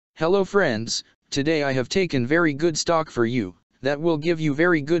Hello friends, today I have taken very good stock for you, that will give you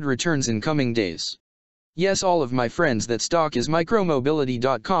very good returns in coming days. Yes, all of my friends, that stock is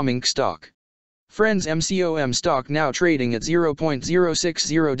micromobility.com Inc. stock. Friends, MCOM stock now trading at $0.060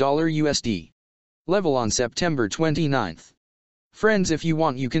 USD. Level on September 29th. Friends, if you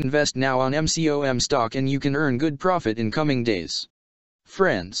want, you can invest now on MCOM stock and you can earn good profit in coming days.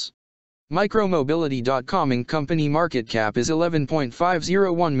 Friends, micromobility.com Inc. company market cap is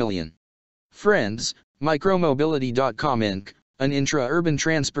 11.501 million. Friends, micromobility.com Inc., an intra-urban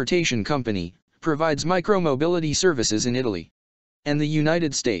transportation company, provides micromobility services in Italy and the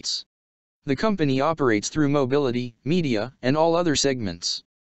United States. The company operates through mobility, media, and all other segments.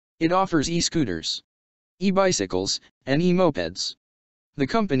 It offers e-scooters, e-bicycles, and e-mopeds. The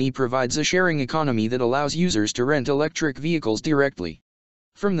company provides a sharing economy that allows users to rent electric vehicles directly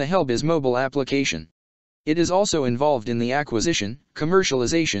from the Helbiz mobile application. It is also involved in the acquisition,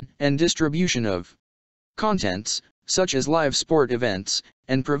 commercialization, and distribution of contents, such as live sport events,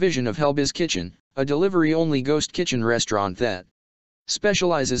 and provision of Helbiz Kitchen, a delivery-only ghost kitchen restaurant that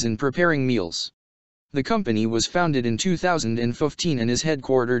specializes in preparing meals. The company was founded in 2015 and is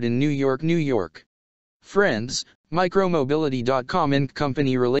headquartered in New York, New York. Friends, micromobility.com Inc.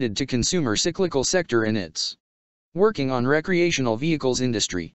 company related to consumer cyclical sector and its working on recreational vehicles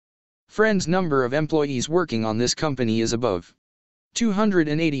industry. Friends, number of employees working on this company is above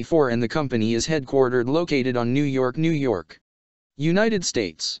 284 and the company is headquartered located on New York, New York, United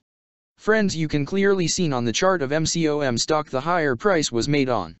States. Friends, you can clearly seen on the chart of MCOM stock the higher price was made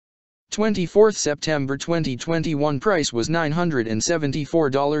on 24th September 2021. Price was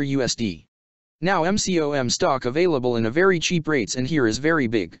 $974 USD. Now MCOM stock available in a very cheap rates, and here is very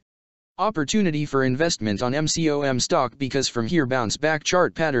big opportunity for investment on MCOM stock because from here bounce back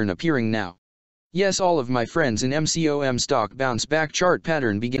chart pattern appearing now. Yes, all of my friends, in MCOM stock bounce back chart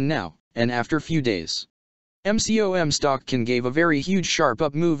pattern begin now, and after few days, MCOM stock can give a very huge sharp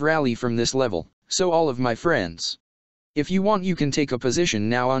up move rally from this level. So all of my friends, if you want, you can take a position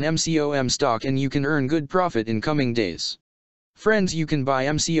now on MCOM stock and you can earn good profit in coming days. Friends, you can buy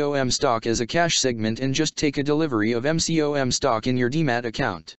MCOM stock as a cash segment and just take a delivery of MCOM stock in your demat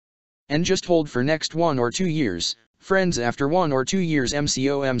account and just hold for next 1 or 2 years. Friends, after 1 or 2 years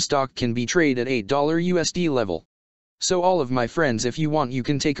MCOM stock can be traded at $8 USD level. So all of my friends, if you want, you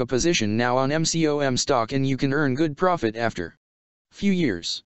can take a position now on MCOM stock and you can earn good profit after few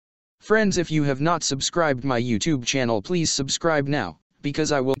years. Friends, if you have not subscribed my YouTube channel, please subscribe now,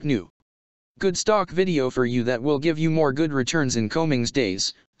 because I will new good stock video for you that will give you more good returns in coming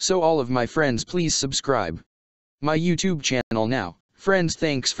days. So all of my friends, please subscribe my YouTube channel now. Friends,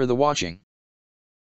 thanks for the watching.